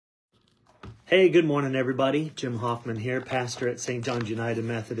Hey, good morning, everybody. Jim Hoffman here, pastor at St. John's United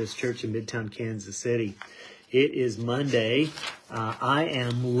Methodist Church in Midtown, Kansas City. It is Monday. I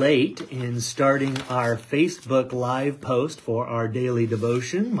am late in starting our Facebook Live post for our daily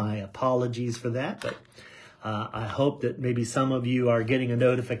devotion. My apologies for that, but I hope that maybe some of you are getting a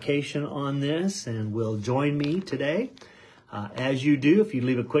notification on this and will join me today. As you do, if you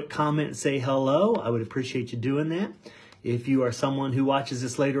leave a quick comment and say hello, I would appreciate you doing that. If you are someone who watches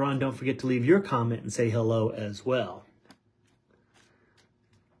this later on, don't forget to leave your comment and say hello as well.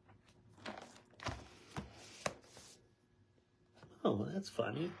 Oh, that's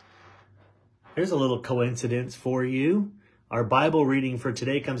funny. There's a little coincidence for you. Our Bible reading for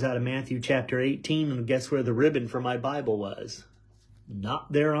today comes out of Matthew chapter 18, and guess where the ribbon for my Bible was?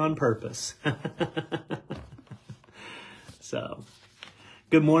 Not there on purpose. So,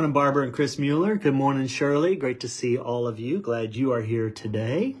 good morning, Barbara and Chris Mueller. Good morning, Shirley. Great to see all of you. Glad you are here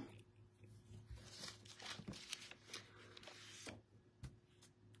today.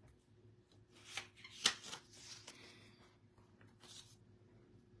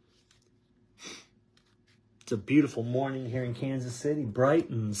 It's a beautiful morning here in Kansas City. Bright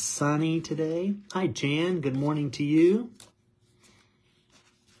and sunny today. Hi, Jan. Good morning to you.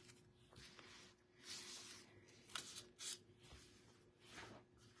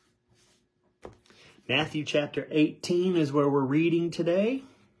 Matthew chapter 18 is where we're reading today.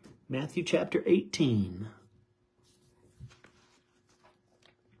 Matthew chapter 18.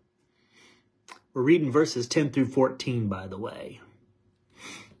 We're reading verses 10 through 14, by the way.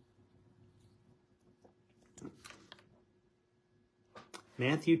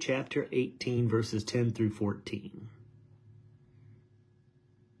 Matthew chapter 18, verses 10 through 14.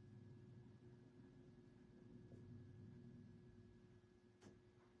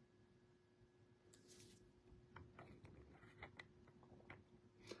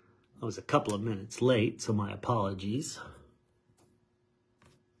 I was a couple of minutes late, so my apologies.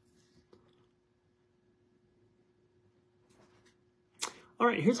 All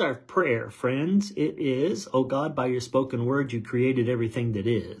right, here's our prayer, friends. It is, O God, by your spoken word, you created everything that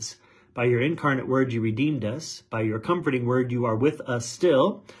is. By your incarnate word, you redeemed us. By your comforting word, you are with us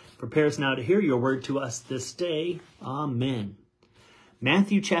still. Prepare us now to hear your word to us this day. Amen.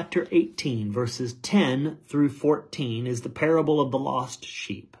 Matthew chapter 18, verses 10 through 14 is the parable of the lost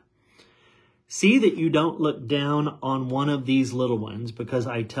sheep. See that you don't look down on one of these little ones, because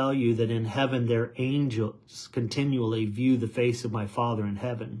I tell you that in heaven their angels continually view the face of my Father in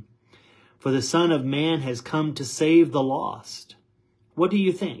heaven. For the Son of Man has come to save the lost. What do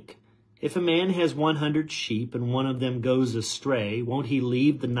you think? If a man has 100 sheep and one of them goes astray, won't he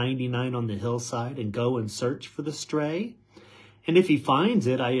leave the 99 on the hillside and go and search for the stray? And if he finds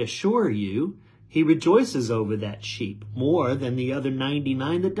it, I assure you, he rejoices over that sheep more than the other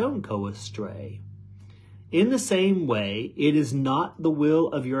 99 that don't go astray. In the same way, it is not the will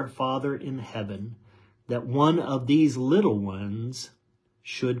of your Father in heaven that one of these little ones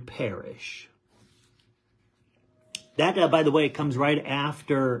should perish. That, by the way, comes right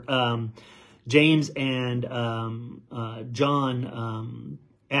after James and John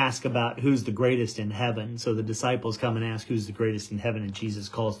ask about who's the greatest in heaven. So the disciples come and ask who's the greatest in heaven, and Jesus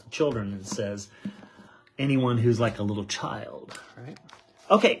calls the children and says, anyone who's like a little child, right?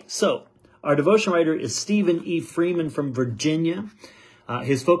 Okay, so our devotion writer is Stephen E. Freeman from Virginia.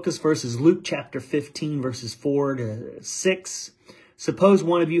 His focus verse is Luke chapter 15, verses 4 to 6. Suppose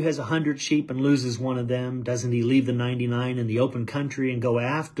one of you has 100 sheep and loses one of them. Doesn't he leave the 99 in the open country and go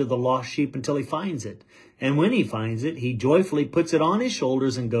after the lost sheep until he finds it? And when he finds it, he joyfully puts it on his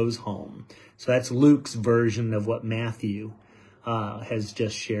shoulders and goes home. So that's Luke's version of what Matthew has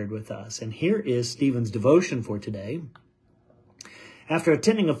just shared with us. And here is Stephen's devotion for today. After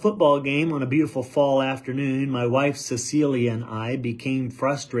attending a football game on a beautiful fall afternoon, my wife Cecilia and I became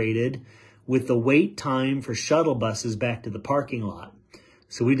frustrated with the wait time for shuttle buses back to the parking lot.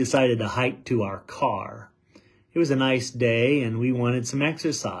 So we decided to hike to our car. It was a nice day and we wanted some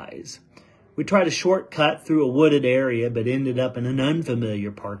exercise. We tried a shortcut through a wooded area, but ended up in an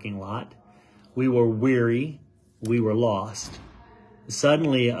unfamiliar parking lot. We were weary. We were lost.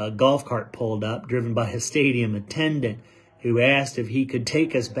 Suddenly, a golf cart pulled up, driven by a stadium attendant, who asked if he could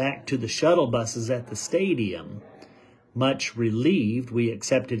take us back to the shuttle buses at the stadium. Much relieved, we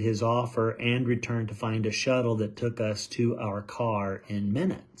accepted his offer and returned to find a shuttle that took us to our car in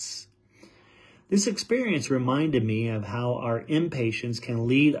minutes. This experience reminded me of how our impatience can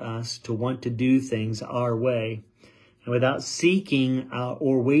lead us to want to do things our way and without seeking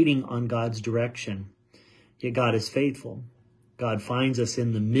or waiting on God's direction. Yet God is faithful. God finds us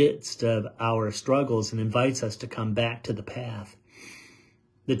in the midst of our struggles and invites us to come back to the path.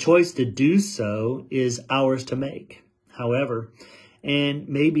 The choice to do so is ours to make, however, and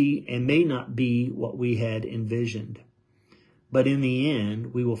may not be what we had envisioned. But in the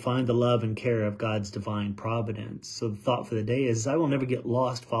end, we will find the love and care of God's divine providence. So the thought for the day is, I will never get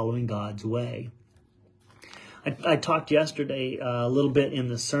lost following God's way. I talked yesterday a little bit in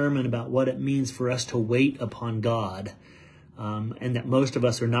the sermon about what it means for us to wait upon God, and that most of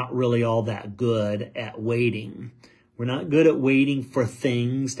us are not really all that good at waiting. We're not good at waiting for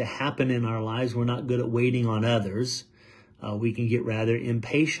things to happen in our lives. We're not good at waiting on others. We can get rather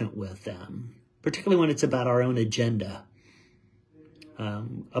impatient with them, particularly when it's about our own agenda,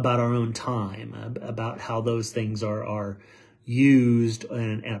 about our own time, about how those things are used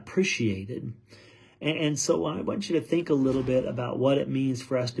and appreciated. And so I want you to think a little bit about what it means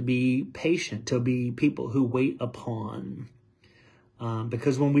for us to be patient, to be people who wait upon.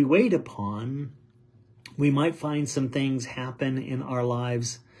 Because when we wait upon, we might find some things happen in our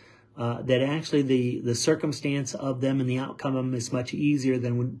lives that actually the circumstance of them and the outcome of them is much easier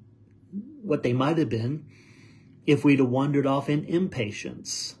than what they might have been if we'd have wandered off in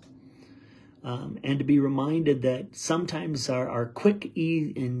impatience. And to be reminded that sometimes our quick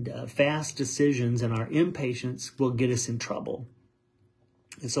and fast decisions and our impatience will get us in trouble.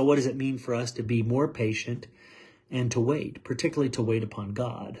 And so what does it mean for us to be more patient and to wait, particularly to wait upon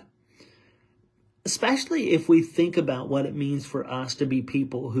God? Especially if we think about what it means for us to be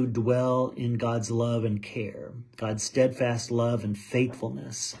people who dwell in God's love and care, God's steadfast love and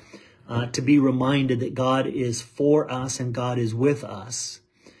faithfulness, to be reminded that God is for us and God is with us,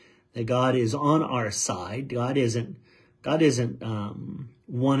 that God is on our side. God isn't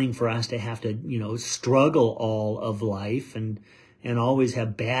wanting for us to have to, struggle all of life and always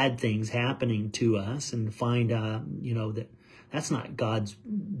have bad things happening to us and find, that that's not God's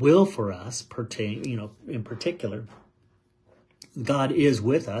will for us, in particular. God is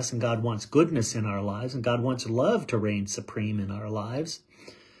with us and God wants goodness in our lives and God wants love to reign supreme in our lives.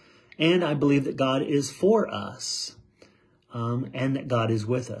 And I believe that God is for us. And that God is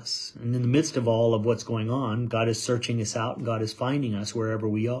with us. And in the midst of all of what's going on, God is searching us out and God is finding us wherever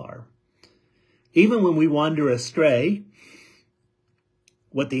we are. Even when we wander astray,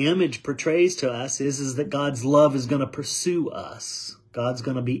 what the image portrays to us is that God's love is going to pursue us. God's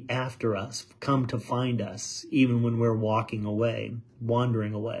going to be after us, come to find us, even when we're walking away,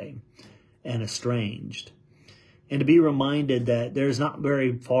 wandering away, and estranged. And to be reminded that there's not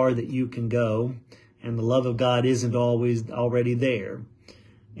very far that you can go, and the love of God isn't always already there.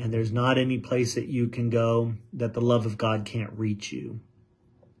 And there's not any place that you can go that the love of God can't reach you.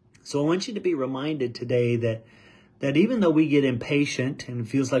 So I want you to be reminded today that even though we get impatient and it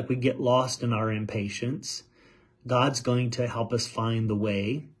feels like we get lost in our impatience, God's going to help us find the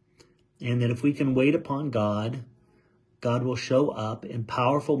way. And that if we can wait upon God, God will show up in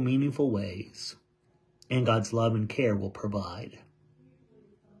powerful, meaningful ways. And God's love and care will provide.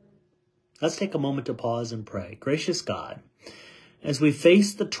 Let's take a moment to pause and pray. Gracious God, as we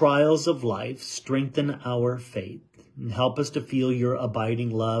face the trials of life, strengthen our faith and help us to feel your abiding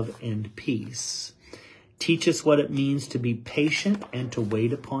love and peace. Teach us what it means to be patient and to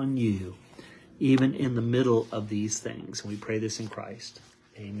wait upon you, even in the middle of these things. And we pray this in Christ.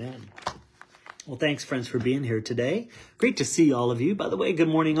 Amen. Well, thanks, friends, for being here today. Great to see all of you. By the way, good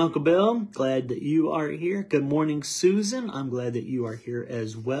morning, Uncle Bill. Glad that you are here. Good morning, Susan. I'm glad that you are here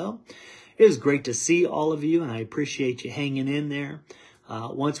as well. It is great to see all of you, and I appreciate you hanging in there.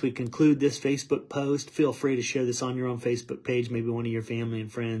 Once we conclude this Facebook post, feel free to share this on your own Facebook page. Maybe one of your family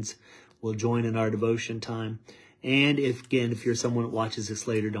and friends will join in our devotion time. And if you're someone that watches this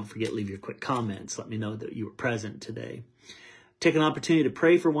later, don't forget to leave your quick comments. Let me know that you were present today. Take an opportunity to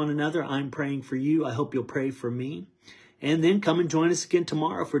pray for one another. I'm praying for you. I hope you'll pray for me. And then come and join us again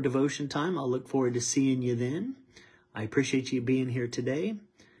tomorrow for devotion time. I'll look forward to seeing you then. I appreciate you being here today.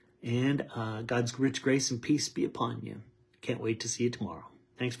 And God's rich grace and peace be upon you. Can't wait to see you tomorrow.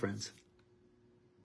 Thanks, friends.